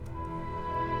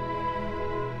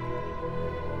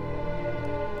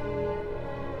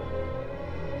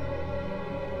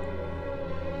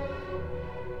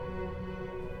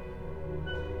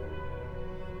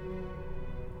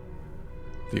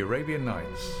The Arabian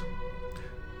Nights,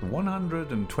 the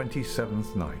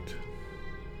 127th night.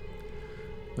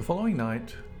 The following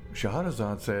night,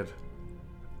 Shahrazad said,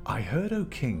 I heard, O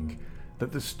king,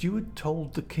 that the steward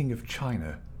told the king of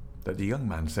China that the young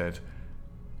man said,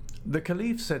 The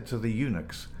Caliph said to the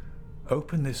eunuchs,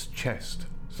 Open this chest,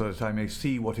 so that I may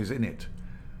see what is in it.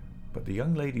 But the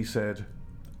young lady said,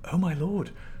 O my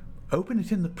lord, open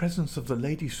it in the presence of the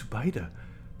Lady Zubaydah,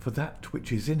 for that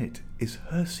which is in it is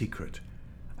her secret,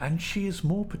 and she is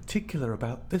more particular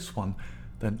about this one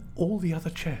than all the other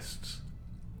chests.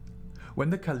 When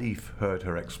the Caliph heard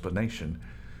her explanation,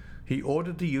 he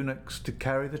ordered the eunuchs to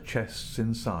carry the chests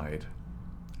inside,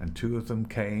 and two of them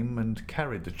came and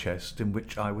carried the chest in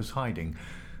which I was hiding,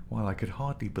 while I could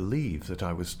hardly believe that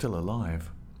I was still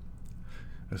alive.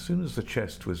 As soon as the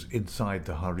chest was inside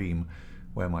the harem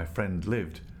where my friend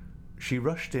lived, she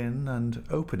rushed in and,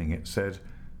 opening it, said,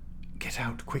 Get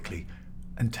out quickly,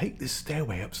 and take this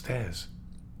stairway upstairs.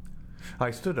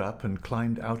 I stood up and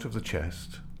climbed out of the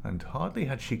chest, and hardly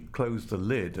had she closed the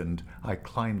lid and I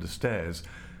climbed the stairs,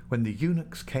 when the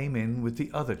eunuchs came in with the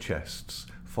other chests,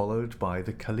 followed by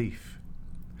the Caliph.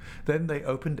 Then they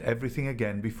opened everything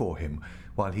again before him,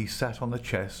 while he sat on the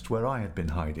chest where I had been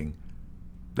hiding.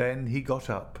 Then he got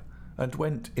up and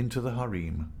went into the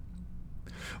harem.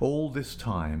 All this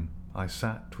time I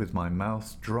sat with my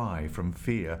mouth dry from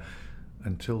fear,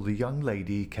 until the young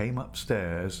lady came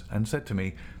upstairs and said to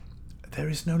me, There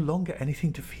is no longer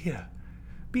anything to fear.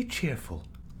 Be cheerful,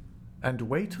 and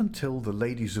wait until the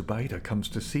Lady Zubaydah comes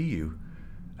to see you,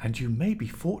 and you may be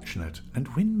fortunate and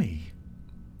win me.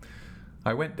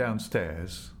 I went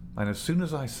downstairs, and as soon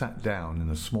as I sat down in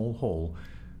a small hall,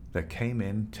 there came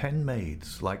in 10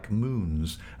 maids like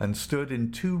moons and stood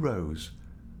in 2 rows,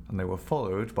 and they were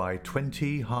followed by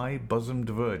 20 high-bosomed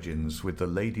virgins with the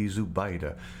Lady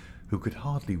Zubaydah, who could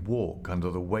hardly walk under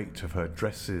the weight of her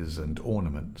dresses and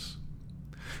ornaments.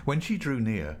 When she drew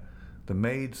near, the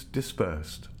maids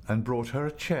dispersed and brought her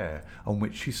a chair on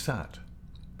which she sat.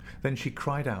 Then she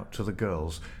cried out to the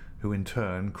girls, who in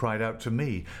turn cried out to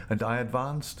me, and I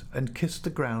advanced and kissed the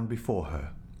ground before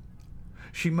her.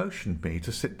 She motioned me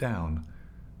to sit down,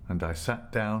 and I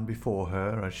sat down before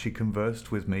her as she conversed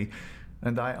with me,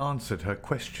 and I answered her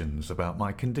questions about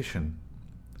my condition.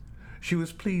 She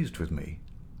was pleased with me,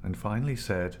 and finally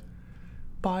said,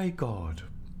 By God,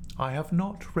 I have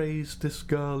not raised this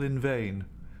girl in vain.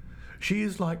 She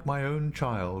is like my own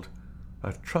child,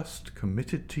 a trust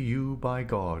committed to you by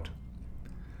God.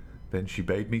 Then she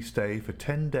bade me stay for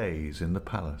 10 days in the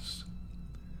palace.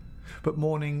 But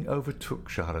morning overtook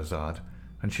Shahrazad,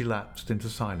 and she lapsed into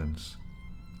silence.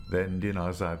 Then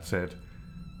Dinarzad said,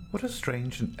 What a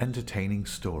strange and entertaining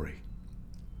story.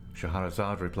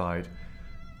 Shahrazad replied,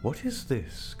 What is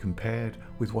this compared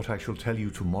with what I shall tell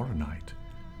you tomorrow night,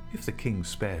 if the king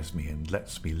spares me and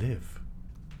lets me live?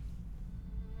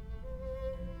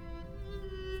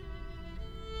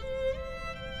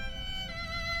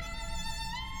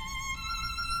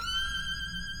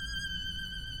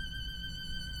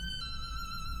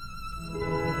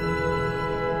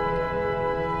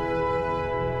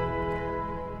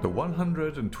 The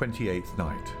 128th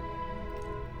night.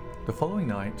 The following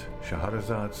night,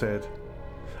 Shahrazad said,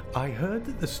 I heard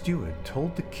that the steward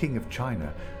told the king of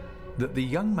China that the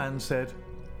young man said,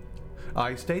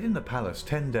 I stayed in the palace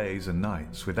 10 days and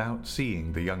nights without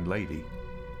seeing the young lady.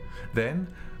 Then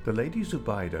the Lady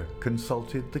Zubaydah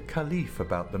consulted the Caliph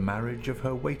about the marriage of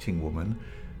her waiting woman,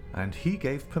 and he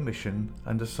gave permission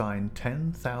and assigned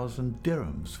 10,000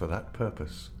 dirhams for that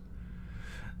purpose.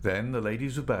 Then the Lady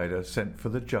Zubaydah sent for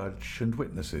the judge and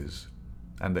witnesses,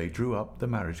 and they drew up the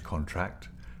marriage contract,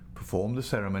 performed the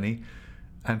ceremony,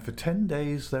 and for 10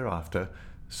 days thereafter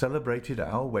celebrated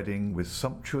our wedding with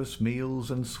sumptuous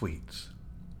meals and sweets.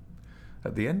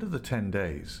 At the end of the 10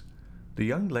 days, the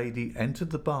young lady entered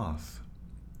the bath.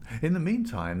 In the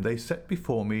meantime they set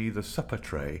before me the supper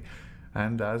tray,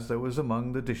 and as there was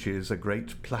among the dishes a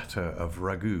great platter of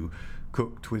ragout,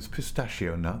 cooked with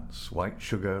pistachio nuts, white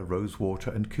sugar, rose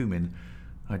water, and cumin,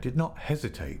 I did not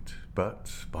hesitate, but,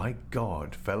 by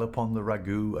God, fell upon the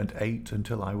ragout and ate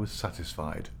until I was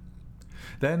satisfied.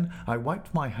 Then I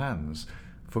wiped my hands,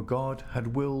 for God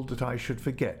had willed that I should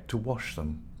forget to wash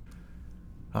them.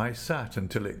 I sat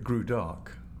until it grew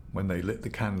dark, when they lit the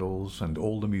candles, and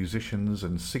all the musicians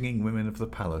and singing women of the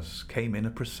palace came in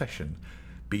a procession,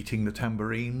 beating the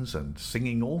tambourines and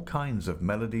singing all kinds of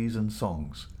melodies and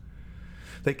songs.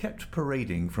 They kept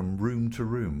parading from room to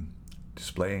room,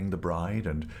 displaying the bride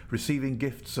and receiving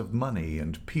gifts of money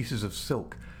and pieces of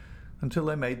silk, until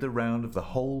they made the round of the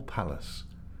whole palace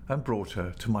and brought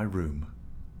her to my room.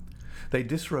 They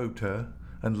disrobed her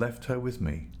and left her with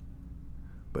me.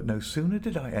 But no sooner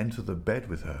did I enter the bed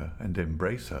with her and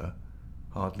embrace her,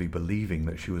 hardly believing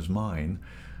that she was mine,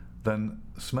 than,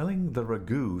 smelling the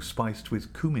ragout spiced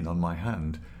with cumin on my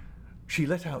hand, she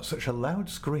let out such a loud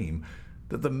scream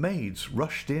that the maids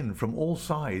rushed in from all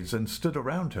sides and stood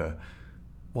around her,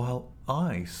 while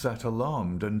I sat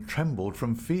alarmed and trembled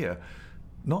from fear,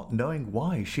 not knowing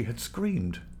why she had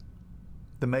screamed.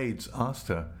 The maids asked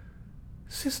her,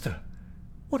 "Sister,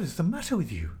 what is the matter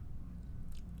with you?"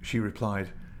 She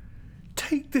replied,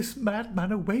 "Take this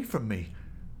madman away from me."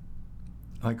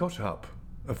 I got up,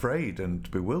 afraid and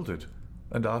bewildered,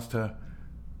 and asked her,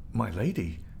 "My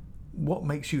lady, what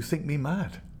makes you think me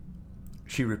mad?"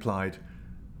 She replied,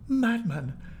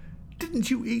 "Madman, didn't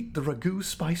you eat the ragout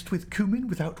spiced with cumin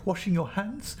without washing your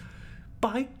hands?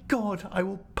 By God, I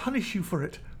will punish you for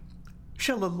it.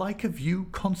 Shall the like of you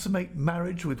consummate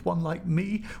marriage with one like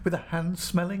me, with a hand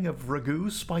smelling of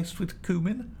ragout spiced with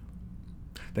cumin?"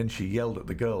 Then she yelled at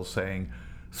the girls, saying,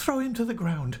 "Throw him to the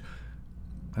ground."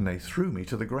 And they threw me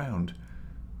to the ground,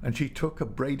 and she took a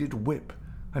braided whip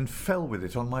and fell with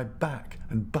it on my back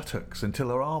and buttocks until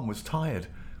her arm was tired.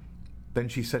 Then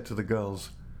she said to the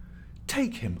girls,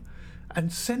 "Take him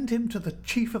and send him to the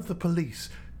chief of the police,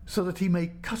 so that he may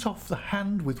cut off the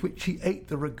hand with which he ate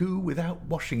the ragout without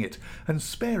washing it, and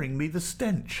sparing me the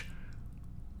stench."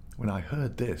 When I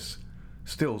heard this,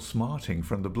 still smarting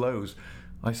from the blows,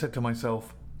 I said to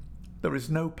myself, "There is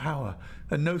no power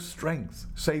and no strength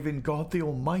save in God the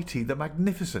Almighty, the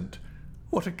Magnificent.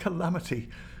 What a calamity!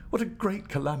 What a great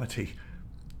calamity!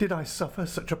 Did I suffer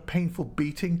such a painful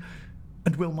beating,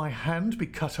 and will my hand be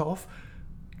cut off,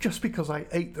 just because I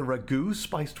ate the ragout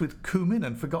spiced with cumin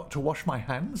and forgot to wash my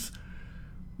hands?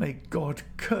 May God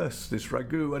curse this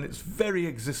ragout and its very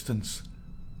existence."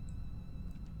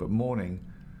 But morning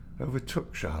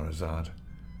overtook Shahrazad,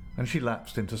 and she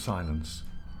lapsed into silence.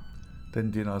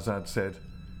 Then Dinarzad said,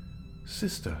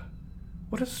 "Sister,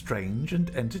 what a strange and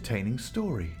entertaining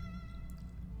story."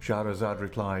 Shahrazad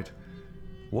replied,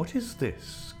 "What is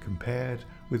this compared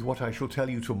with what I shall tell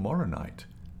you tomorrow night,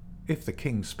 if the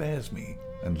king spares me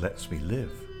and lets me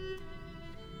live?"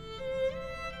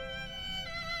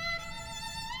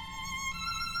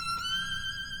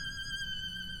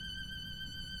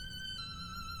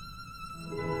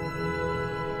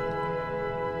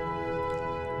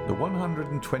 The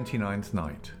 129th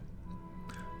night.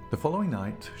 The following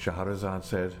night, Shahrazad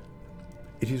said,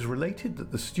 "It is related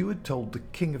that the steward told the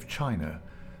King of China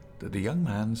that the young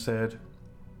man said—"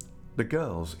 The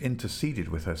girls interceded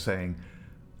with her, saying,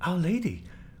 "Our lady,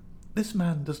 this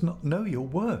man does not know your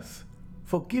worth.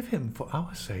 Forgive him for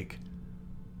our sake."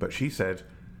 But she said,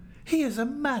 "He is a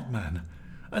madman,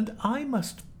 and I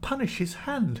must punish his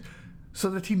hand, so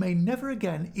that he may never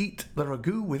again eat the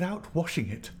ragout without washing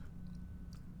it."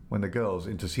 When the girls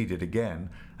interceded again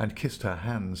and kissed her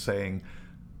hand, saying,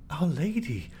 "Our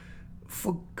lady,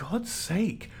 for God's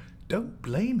sake, don't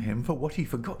blame him for what he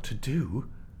forgot to do,"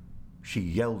 she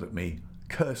yelled at me,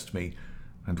 cursed me,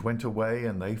 and went away,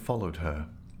 and they followed her.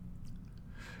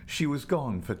 She was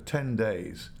gone for 10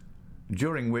 days,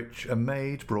 during which a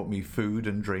maid brought me food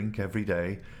and drink every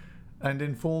day, and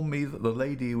informed me that the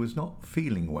lady was not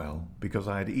feeling well because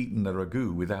I had eaten the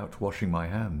ragout without washing my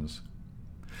hands.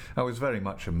 I was very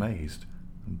much amazed,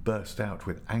 and burst out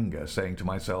with anger, saying to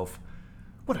myself,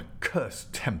 "What a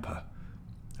cursed temper!"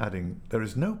 adding, "There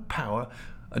is no power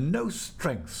and no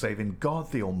strength save in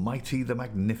God the Almighty, the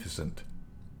Magnificent."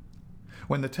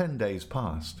 When the 10 days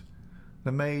passed,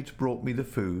 the maid brought me the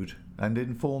food and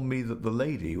informed me that the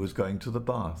lady was going to the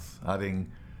bath,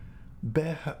 adding,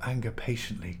 "Bear her anger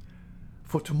patiently,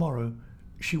 for tomorrow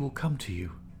she will come to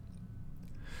you."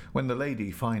 When the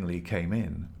lady finally came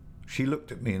in, she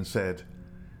looked at me and said,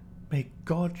 "May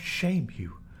God shame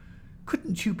you.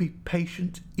 Couldn't you be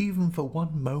patient even for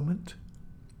one moment?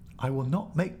 I will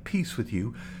not make peace with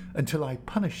you until I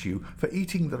punish you for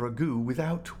eating the ragout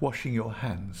without washing your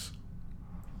hands."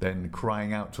 Then,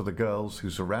 crying out to the girls who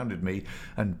surrounded me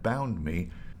and bound me,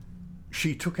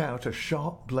 she took out a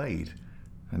sharp blade,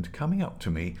 and coming up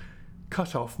to me,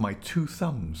 cut off my 2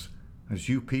 thumbs, as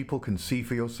you people can see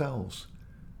for yourselves,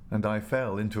 and I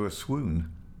fell into a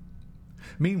swoon.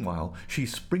 Meanwhile, she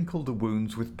sprinkled the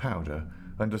wounds with powder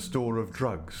and a store of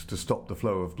drugs to stop the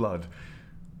flow of blood,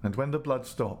 and when the blood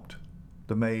stopped,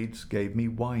 the maids gave me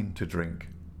wine to drink.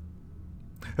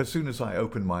 As soon as I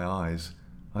opened my eyes,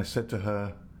 I said to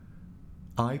her,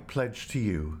 "I pledge to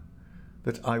you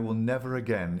that I will never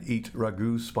again eat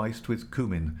ragout spiced with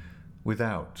cumin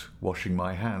without washing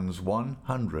my hands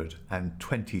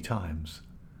 120 times."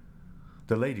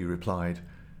 The lady replied,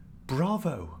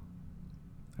 "Bravo!"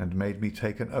 and made me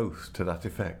take an oath to that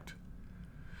effect.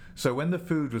 So when the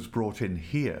food was brought in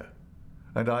here,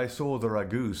 and I saw the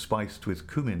ragout spiced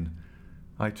with cumin,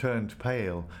 I turned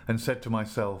pale and said to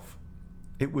myself,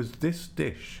 it was this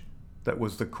dish that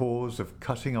was the cause of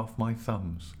cutting off my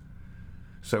thumbs.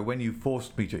 So when you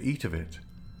forced me to eat of it,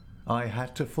 I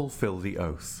had to fulfill the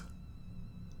oath.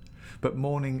 But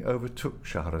morning overtook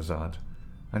Shahrazad,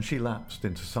 and she lapsed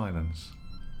into silence.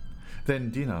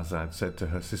 Then Dinarzad said to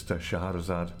her sister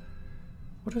Shahrazad,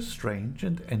 what a strange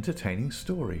and entertaining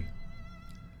story.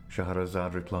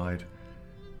 Shahrazad replied,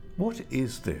 what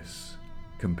is this,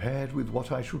 compared with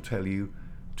what I shall tell you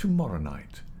tomorrow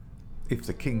night, if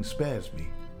the king spares me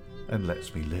and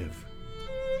lets me live.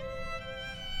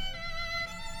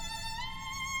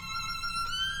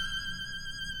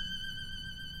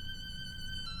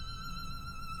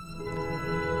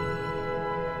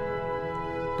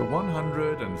 The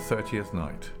 130th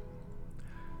night.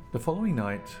 The following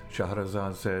night,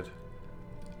 Shahrazad said,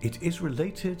 it is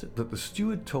related that the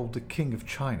steward told the king of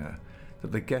China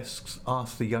that the guests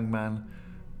asked the young man,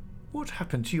 what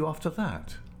happened to you after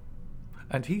that?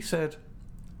 And he said,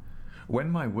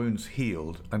 when my wounds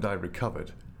healed and I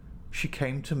recovered, she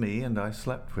came to me and I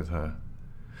slept with her.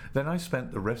 Then I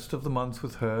spent the rest of the month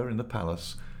with her in the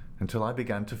palace until I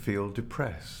began to feel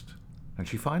depressed. And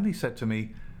she finally said to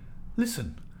me,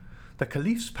 listen, the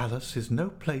Caliph's palace is no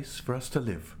place for us to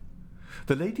live.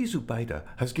 The Lady Zubaydah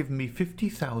has given me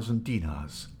 50,000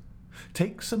 dinars.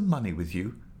 Take some money with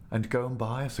you and go and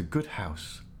buy us a good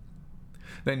house.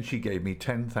 Then she gave me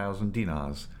 10,000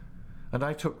 dinars, and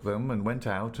I took them and went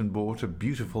out and bought a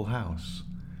beautiful house.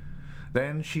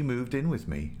 Then she moved in with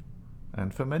me,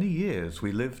 and for many years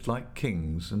we lived like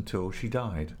kings until she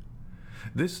died.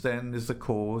 This then is the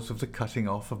cause of the cutting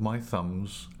off of my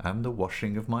thumbs and the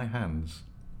washing of my hands.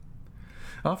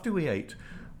 After we ate,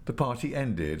 the party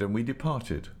ended and we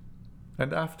departed,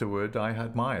 and afterward I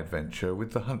had my adventure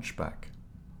with the hunchback.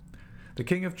 The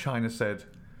king of China said,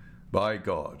 by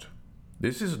God,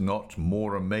 this is not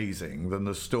more amazing than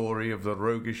the story of the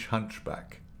roguish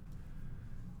hunchback.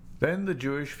 Then the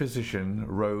Jewish physician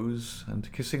rose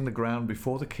and, kissing the ground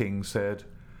before the king, said,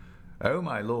 O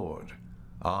my lord,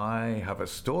 I have a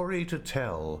story to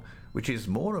tell which is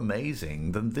more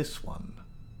amazing than this one.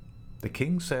 The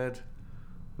king said,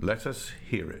 let us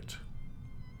hear it.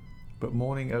 But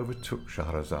morning overtook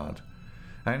Shahrazad,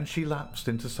 and she lapsed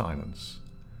into silence.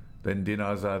 Then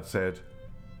Dinarzad said,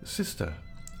 sister,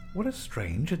 what a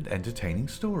strange and entertaining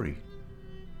story.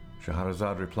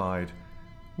 Shahrazad replied,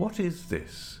 what is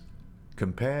this,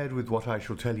 compared with what I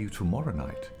shall tell you tomorrow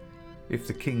night, if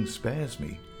the king spares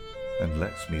me and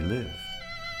lets me live.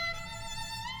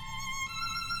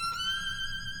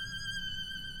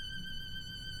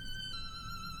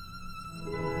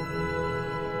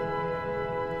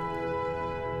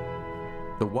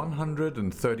 The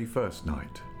 131st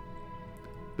night.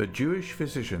 The Jewish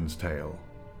physician's tale,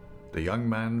 the young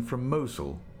man from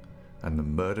Mosul, and the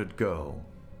murdered girl.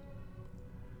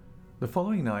 The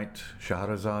following night,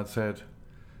 Shahrazad said,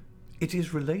 it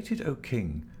is related, O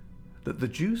king, that the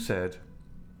Jew said,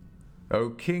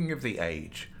 O king of the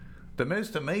age, the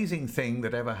most amazing thing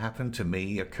that ever happened to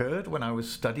me occurred when I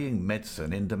was studying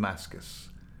medicine in Damascus.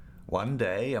 One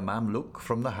day a Mamluk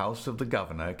from the house of the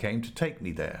governor came to take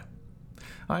me there.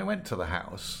 I went to the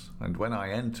house, and when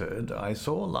I entered, I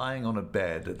saw lying on a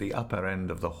bed at the upper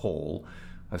end of the hall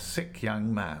a sick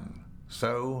young man,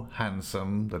 so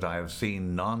handsome that I have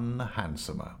seen none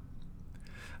handsomer.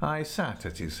 I sat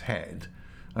at his head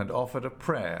and offered a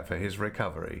prayer for his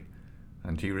recovery,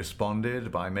 and he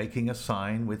responded by making a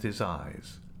sign with his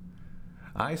eyes.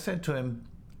 I said to him,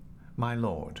 my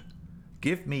lord,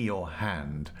 give me your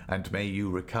hand, and may you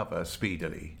recover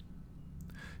speedily.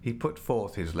 He put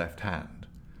forth his left hand,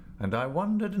 and I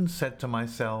wondered and said to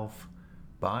myself,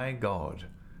 by God,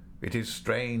 it is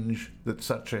strange that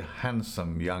such a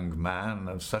handsome young man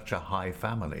of such a high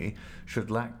family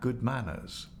should lack good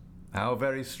manners. How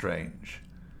very strange.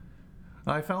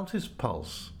 I felt his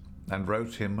pulse and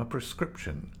wrote him a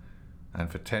prescription,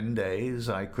 and for 10 days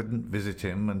I couldn't visit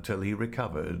him until he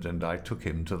recovered and I took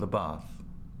him to the bath.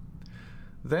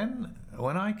 Then,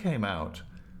 when I came out,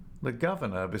 the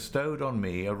governor bestowed on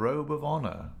me a robe of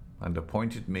honor and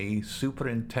appointed me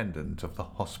superintendent of the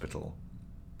hospital.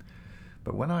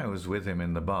 But when I was with him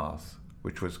in the bath,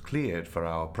 which was cleared for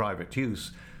our private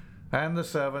use, and the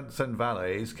servants and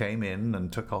valets came in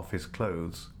and took off his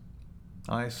clothes,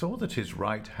 I saw that his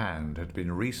right hand had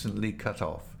been recently cut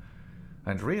off,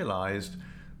 and realized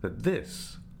that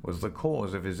this was the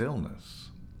cause of his illness.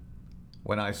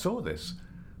 When I saw this,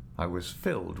 I was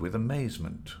filled with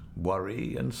amazement,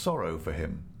 worry, and sorrow for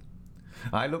him.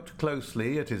 I looked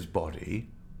closely at his body,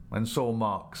 and saw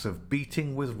marks of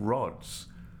beating with rods,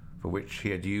 for which he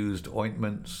had used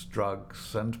ointments,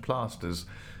 drugs, and plasters,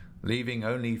 leaving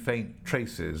only faint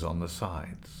traces on the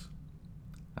sides.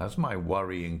 As my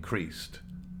worry increased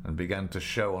and began to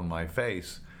show on my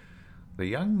face, the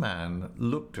young man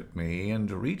looked at me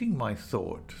and, reading my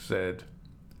thought, said,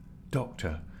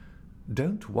 "Doctor,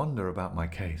 don't wonder about my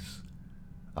case.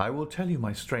 I will tell you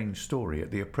my strange story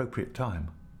at the appropriate time."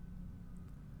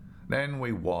 Then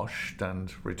we washed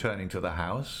and, returning to the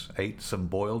house, ate some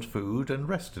boiled food and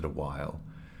rested a while.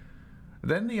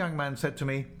 Then the young man said to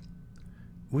me,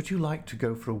 "Would you like to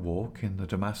go for a walk in the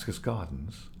Damascus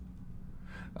Gardens?"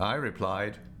 I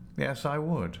replied, "Yes, I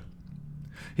would."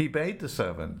 He bade the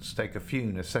servants take a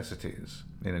few necessities,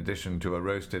 in addition to a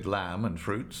roasted lamb and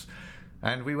fruits,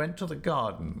 and we went to the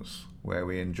gardens, where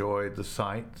we enjoyed the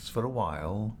sights for a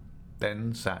while,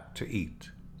 then sat to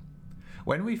eat.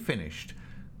 When we finished,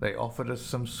 they offered us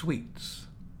some sweets,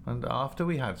 and after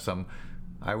we had some,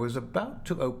 I was about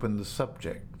to open the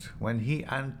subject when he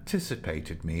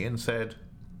anticipated me and said,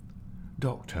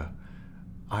 "Doctor,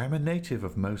 I am a native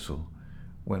of Mosul.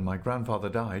 When my grandfather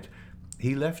died,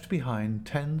 he left behind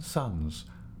 10 sons,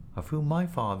 of whom my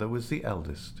father was the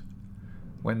eldest.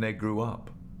 When they grew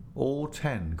up, all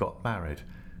 10 got married,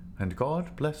 and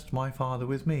God blessed my father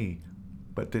with me,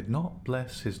 but did not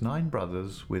bless his 9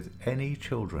 brothers with any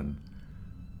children.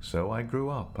 So I grew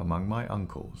up among my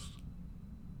uncles."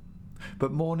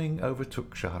 But morning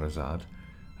overtook Shahrazad,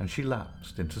 and she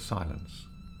lapsed into silence.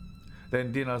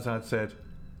 Then Dinarzad said,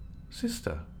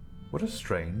 "Sister, what a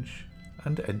strange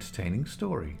and entertaining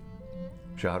story."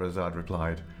 Shahrazad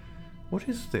replied, "What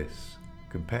is this,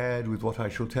 compared with what I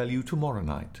shall tell you tomorrow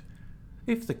night,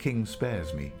 if the king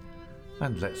spares me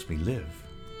and lets me live?"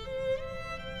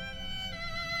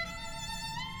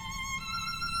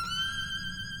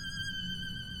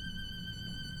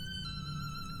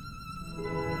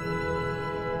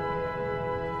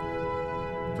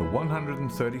 The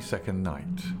 132nd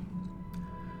night.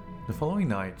 The following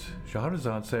night,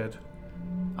 Shahrazad said,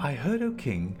 "I heard, O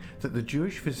king, that the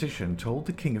Jewish physician told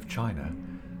the king of China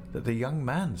that the young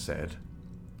man said,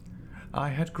 'I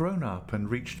had grown up and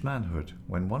reached manhood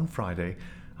when one Friday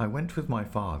I went with my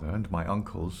father and my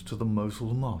uncles to the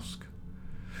Mosul mosque.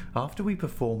 After we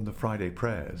performed the Friday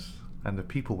prayers and the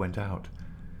people went out,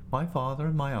 my father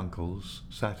and my uncles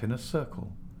sat in a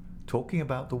circle, talking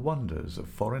about the wonders of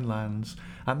foreign lands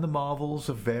and the marvels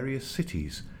of various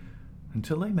cities,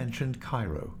 until they mentioned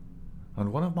Cairo,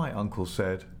 and one of my uncles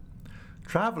said,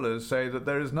 'Travellers say that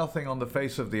there is nothing on the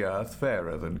face of the earth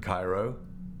fairer than Cairo.'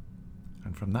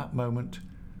 And from that moment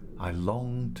I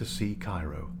longed to see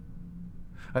Cairo.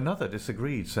 Another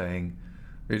disagreed, saying,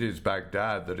 'It is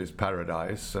Baghdad that is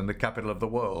paradise and the capital of the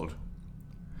world.'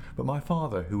 But my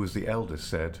father, who was the eldest,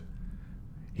 said,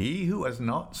 'He who has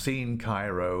not seen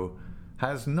Cairo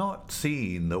has not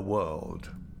seen the world.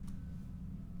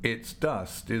 Its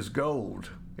dust is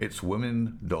gold, its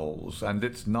women dolls, and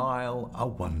its Nile a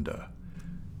wonder,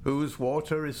 whose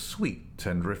water is sweet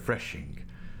and refreshing,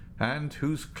 and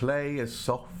whose clay is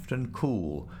soft and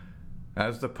cool.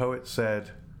 As the poet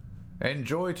said,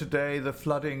 enjoy today the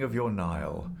flooding of your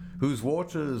Nile, whose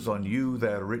waters on you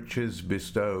their riches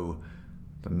bestow.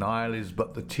 The Nile is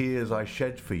but the tears I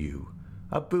shed for you,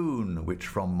 a boon which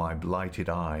from my blighted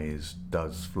eyes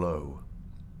does flow.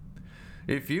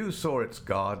 If you saw its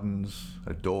gardens,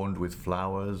 adorned with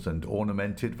flowers and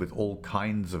ornamented with all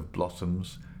kinds of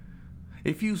blossoms,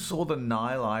 if you saw the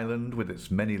Nile island with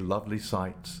its many lovely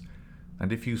sights,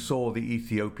 and if you saw the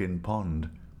Ethiopian pond,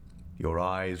 your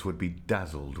eyes would be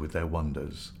dazzled with their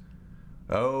wonders.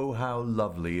 Oh, how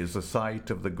lovely is the sight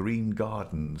of the green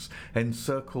gardens,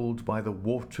 encircled by the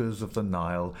waters of the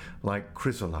Nile, like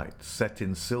chrysolites set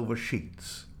in silver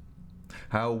sheets.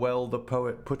 How well the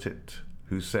poet put it,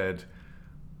 who said,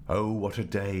 oh, what a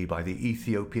day by the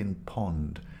Ethiopian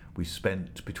pond we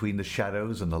spent between the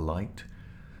shadows and the light,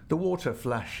 the water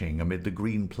flashing amid the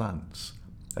green plants,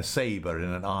 a sabre in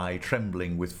an eye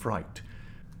trembling with fright.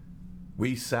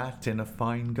 We sat in a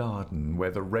fine garden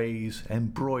where the rays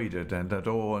embroidered and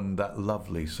adorned that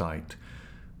lovely sight,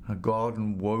 a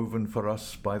garden woven for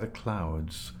us by the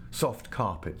clouds, soft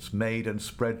carpets made and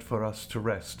spread for us to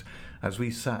rest as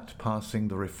we sat passing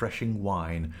the refreshing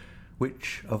wine,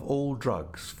 which of all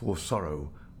drugs for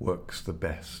sorrow works the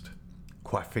best,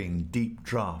 quaffing deep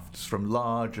draughts from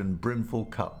large and brimful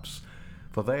cups,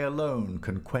 for they alone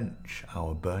can quench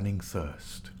our burning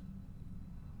thirst.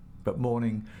 But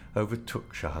morning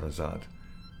overtook Shahrazad,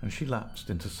 and she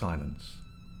lapsed into silence.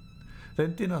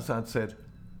 Then Dinarzad said,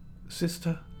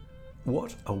 Sister,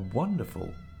 what a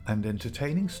wonderful and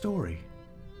entertaining story.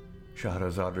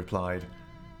 Shahrazad replied,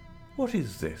 What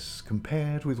is this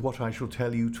compared with what I shall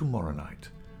tell you tomorrow night,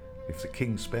 if the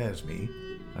king spares me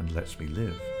and lets me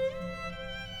live?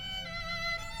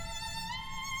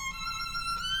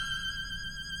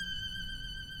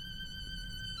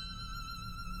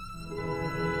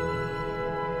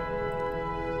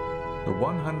 The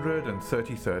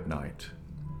 133rd night.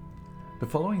 The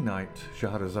following night,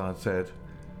 Shahrazad said,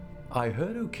 I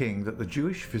heard, O king, that the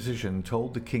Jewish physician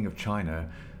told the king of China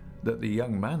that the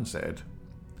young man said,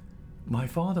 My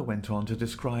father went on to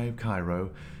describe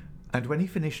Cairo, and when he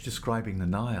finished describing the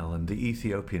Nile and the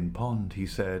Ethiopian pond, he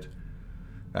said,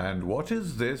 And what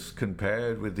is this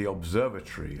compared with the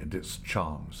observatory and its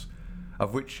charms,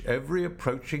 of which every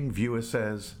approaching viewer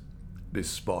says, This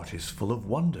spot is full of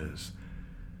wonders.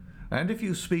 And if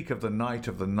you speak of the night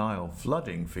of the Nile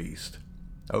flooding feast,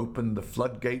 open the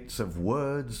floodgates of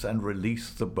words and release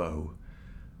the bow.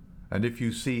 And if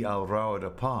you see Al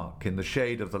Rawda Park in the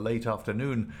shade of the late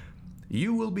afternoon,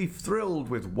 you will be thrilled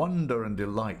with wonder and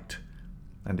delight.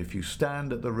 And if you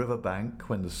stand at the river bank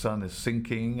when the sun is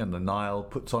sinking and the Nile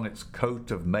puts on its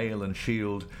coat of mail and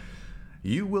shield,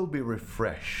 you will be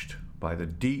refreshed by the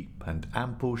deep and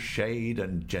ample shade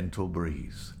and gentle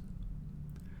breeze.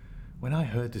 When I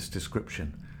heard this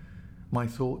description, my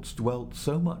thoughts dwelt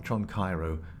so much on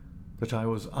Cairo that I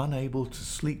was unable to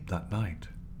sleep that night.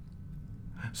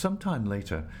 Some time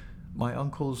later, my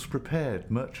uncles prepared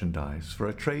merchandise for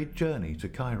a trade journey to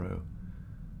Cairo,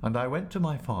 and I went to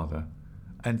my father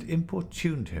and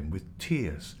importuned him with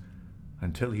tears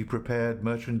until he prepared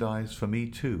merchandise for me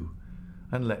too,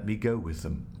 and let me go with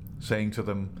them, saying to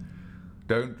them,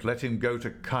 Don't let him go to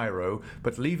Cairo,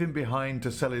 but leave him behind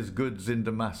to sell his goods in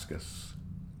Damascus.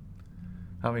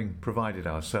 Having provided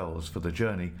ourselves for the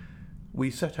journey, we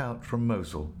set out from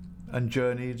Mosul and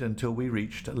journeyed until we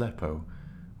reached Aleppo,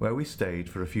 where we stayed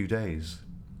for a few days.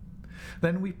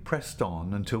 Then we pressed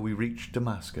on until we reached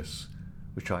Damascus,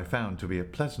 which I found to be a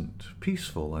pleasant,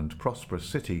 peaceful, and prosperous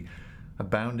city,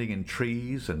 abounding in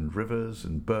trees and rivers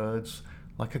and birds,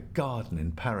 like a garden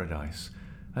in paradise,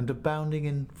 and abounding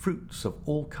in fruits of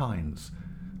all kinds,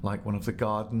 like one of the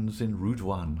gardens in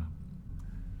Rudwan.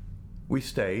 We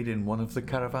stayed in one of the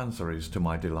caravansaries to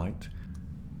my delight,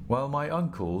 while my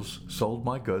uncles sold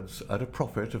my goods at a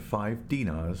profit of 5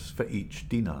 dinars for each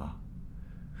dinar.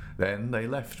 Then they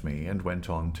left me and went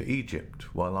on to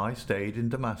Egypt, while I stayed in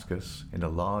Damascus in a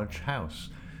large house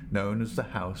known as the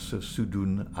House of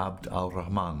Sudun Abd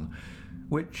al-Rahman,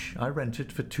 which I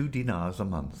rented for 2 dinars a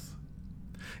month.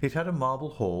 It had a marble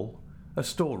hall, a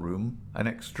storeroom, an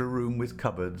extra room with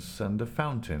cupboards, and a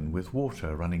fountain with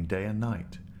water running day and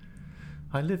night.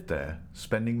 I lived there,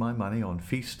 spending my money on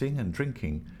feasting and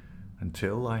drinking,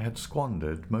 until I had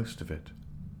squandered most of it.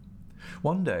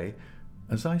 One day,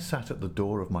 as I sat at the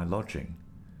door of my lodging,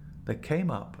 there came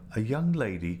up a young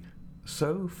lady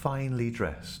so finely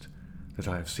dressed that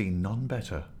I have seen none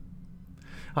better.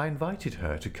 I invited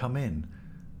her to come in,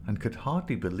 and could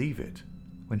hardly believe it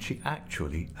when she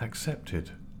actually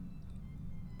accepted.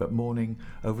 But morning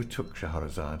overtook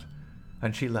Shahrazad,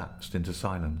 and she lapsed into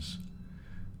silence.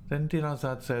 Then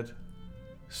Dinarzad said,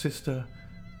 Sister,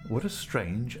 what a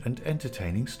strange and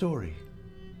entertaining story.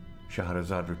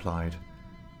 Shahrazad replied,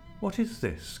 What is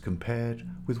this compared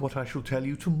with what I shall tell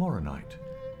you tomorrow night,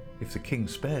 if the king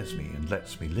spares me and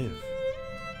lets me live?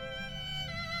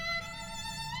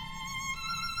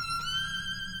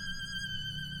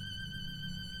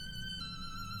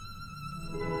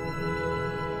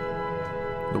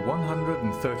 The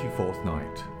 134th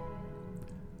night.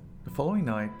 The following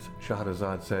night,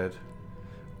 Shahrazad said,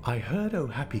 I heard, O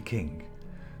happy king,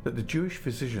 that the Jewish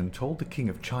physician told the king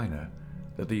of China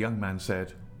that the young man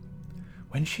said,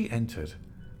 When she entered,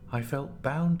 I felt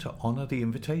bound to honour the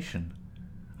invitation,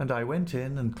 and I went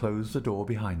in and closed the door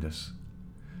behind us.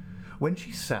 When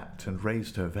she sat and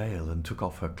raised her veil and took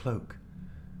off her cloak,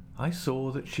 I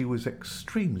saw that she was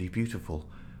extremely beautiful,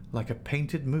 like a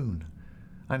painted moon,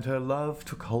 and her love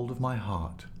took hold of my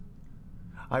heart.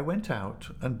 I went out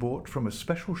and bought from a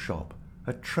special shop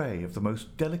a tray of the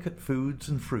most delicate foods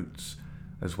and fruits,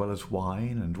 as well as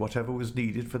wine and whatever was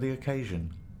needed for the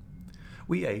occasion.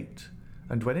 We ate,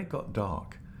 and when it got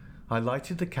dark, I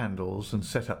lighted the candles and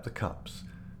set up the cups,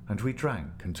 and we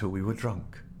drank until we were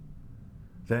drunk.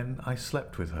 Then I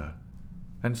slept with her,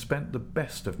 and spent the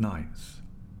best of nights.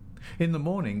 In the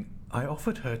morning I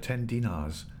offered her 10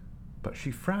 dinars, but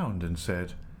she frowned and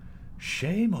said,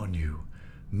 Shame on you,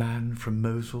 man from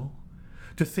Mosul,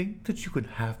 to think that you could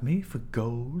have me for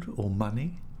gold or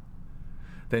money.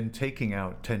 Then taking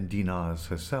out 10 dinars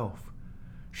herself,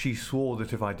 she swore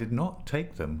that if I did not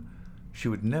take them, she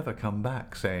would never come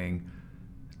back, saying,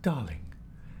 Darling,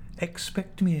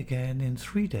 Expect me again in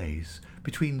 3 days,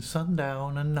 between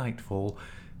sundown and nightfall,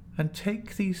 and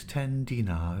take these 10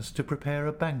 dinars to prepare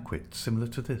a banquet similar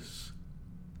to this."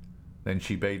 Then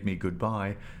she bade me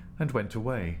good-bye and went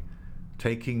away,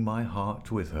 taking my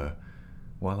heart with her,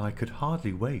 while I could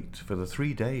hardly wait for the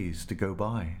 3 days to go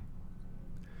by.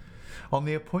 On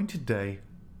the appointed day,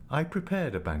 I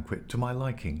prepared a banquet to my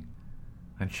liking,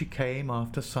 and she came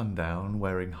after sundown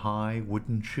wearing high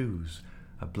wooden shoes,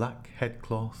 a black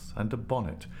headcloth and a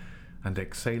bonnet, and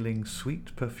exhaling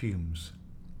sweet perfumes.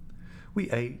 We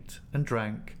ate and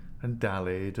drank and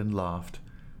dallied and laughed,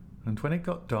 and when it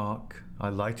got dark I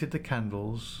lighted the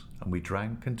candles and we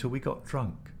drank until we got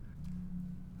drunk.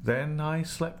 Then I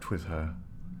slept with her,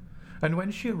 and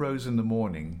when she arose in the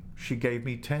morning she gave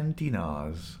me 10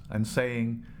 dinars, and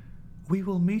saying, "We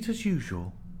will meet as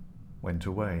usual," went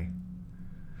away.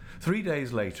 3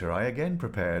 days later I again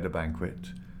prepared a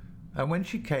banquet, and when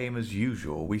she came as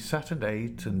usual we sat and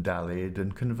ate and dallied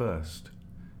and conversed.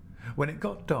 When it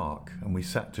got dark and we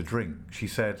sat to drink, she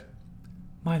said,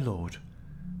 "My lord,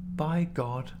 by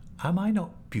God, am I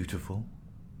not beautiful?"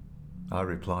 I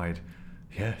replied,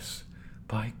 "Yes,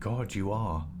 by God you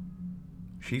are."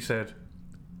 She said,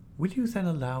 "Will you then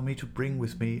allow me to bring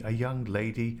with me a young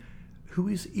lady who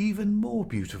is even more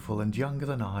beautiful and younger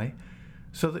than I,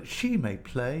 so that she may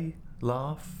play,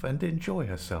 laugh, and enjoy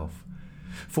herself?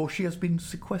 For she has been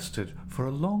sequestered for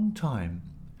a long time,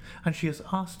 and she has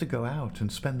asked to go out and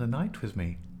spend the night with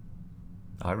me."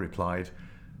 I replied,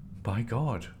 "By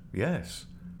God, yes."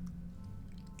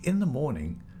 In the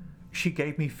morning she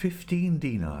gave me 15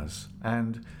 dinars,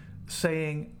 and,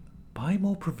 saying, "Buy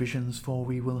more provisions, for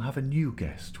we will have a new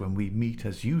guest when we meet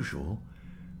as usual,"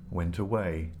 went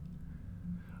away.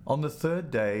 On the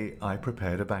 3rd day I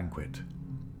prepared a banquet.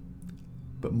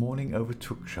 But morning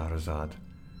overtook Shahrazad,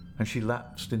 and she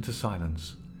lapsed into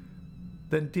silence.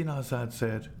 Then Dinarzad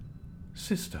said,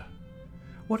 "Sister,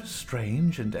 what a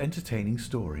strange and entertaining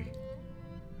story."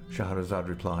 Shahrazad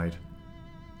replied,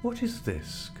 "What is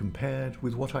this compared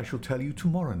with what I shall tell you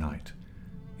tomorrow night,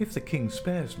 if the king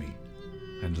spares me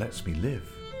and lets me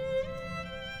live?"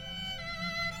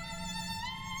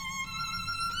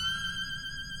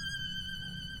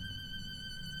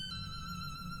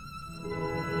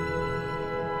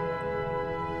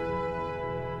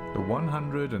 The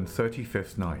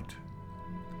 135th night.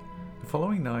 The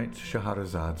following night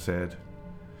Shahrazad said,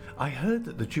 "I heard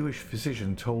that the Jewish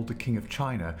physician told the king of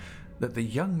China that the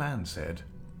young man said,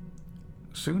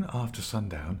 'Soon after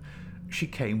sundown she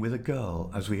came with a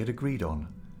girl as we had agreed on.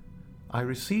 I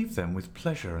received them with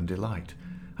pleasure and delight,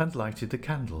 and lighted the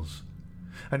candles.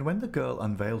 And when the girl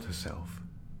unveiled herself,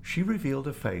 she revealed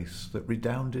a face that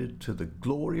redounded to the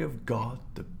glory of God,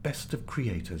 the best of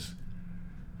creators.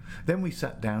 Then we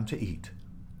sat down to eat,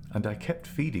 and I kept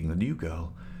feeding the new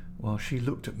girl, while she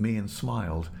looked at me and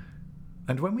smiled.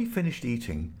 And when we finished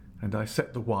eating, and I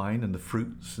set the wine and the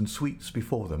fruits and sweets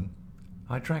before them,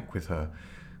 I drank with her,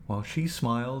 while she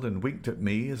smiled and winked at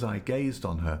me as I gazed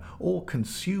on her, all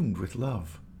consumed with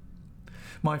love.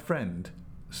 My friend,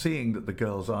 seeing that the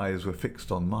girl's eyes were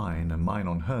fixed on mine and mine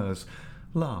on hers,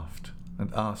 laughed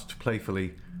and asked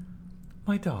playfully,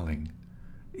 'My darling,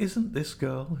 isn't this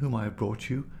girl whom I have brought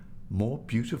you more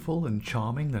beautiful and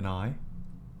charming than I?'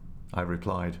 I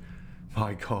replied,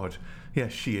 'My God,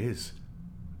 yes, she is.'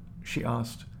 She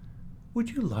asked, 'Would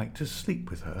you like to sleep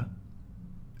with her?'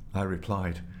 I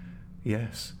replied,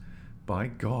 'Yes, by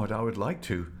God, I would like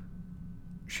to.'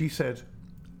 She said,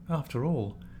 'After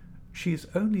all, she is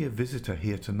only a visitor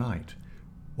here tonight,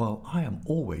 while I am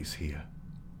always here.'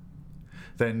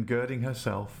 Then, girding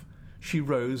herself, she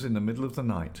rose in the middle of the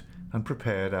night and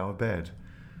prepared our bed,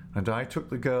 and I took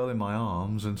the girl in my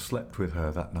arms and slept with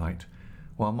her that night,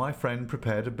 while my friend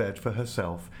prepared a bed for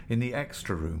herself in the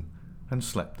extra room and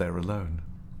slept there alone.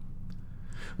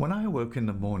 When I awoke in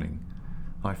the morning,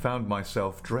 I found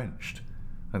myself drenched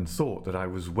and thought that I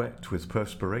was wet with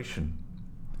perspiration.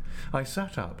 I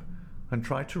sat up and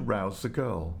tried to rouse the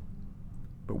girl,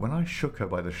 but when I shook her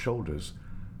by the shoulders,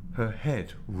 her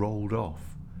head rolled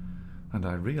off, and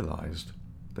I realized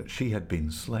that she had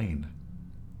been slain.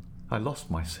 I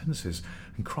lost my senses,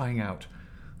 and crying out,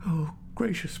 "Oh,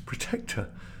 gracious protector,"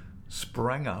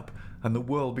 sprang up, and the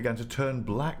world began to turn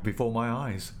black before my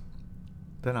eyes.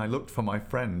 Then I looked for my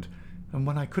friend, and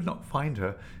when I could not find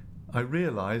her, I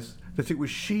realized that it was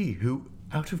she who,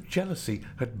 out of jealousy,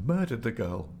 had murdered the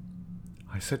girl.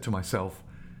 I said to myself,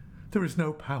 "There is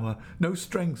no power, no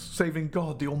strength, save in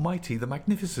God, the Almighty, the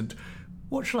Magnificent.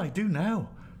 What shall I do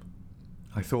now?"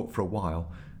 I thought for a while,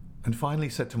 and finally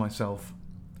said to myself,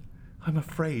 "I'm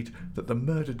afraid that the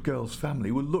murdered girl's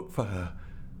family will look for her.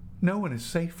 No one is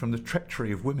safe from the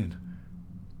treachery of women."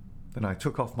 Then I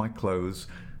took off my clothes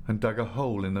and dug a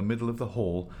hole in the middle of the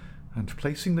hall, and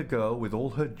placing the girl with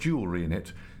all her jewellery in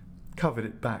it, covered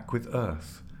it back with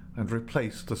earth and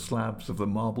replaced the slabs of the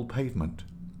marble pavement.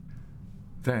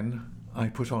 Then I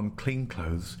put on clean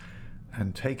clothes,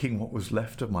 and taking what was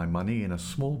left of my money in a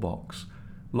small box,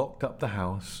 locked up the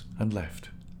house and left.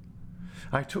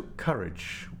 I took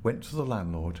courage, went to the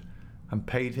landlord, and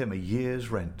paid him a year's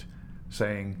rent,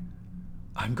 saying,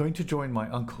 "I'm going to join my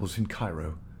uncles in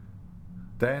Cairo."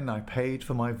 Then I paid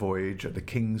for my voyage at the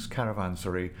king's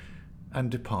caravanserai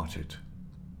and departed.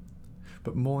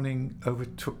 But morning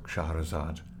overtook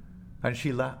Shahrazad, and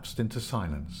she lapsed into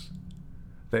silence.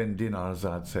 Then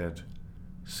Dinarzad said,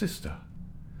 "Sister,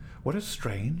 what a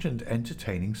strange and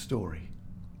entertaining story."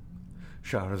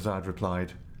 Shahrazad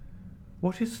replied,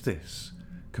 "What is this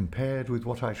compared with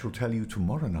what I shall tell you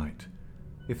tomorrow night,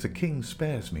 if the king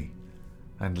spares me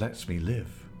and lets me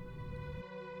live?"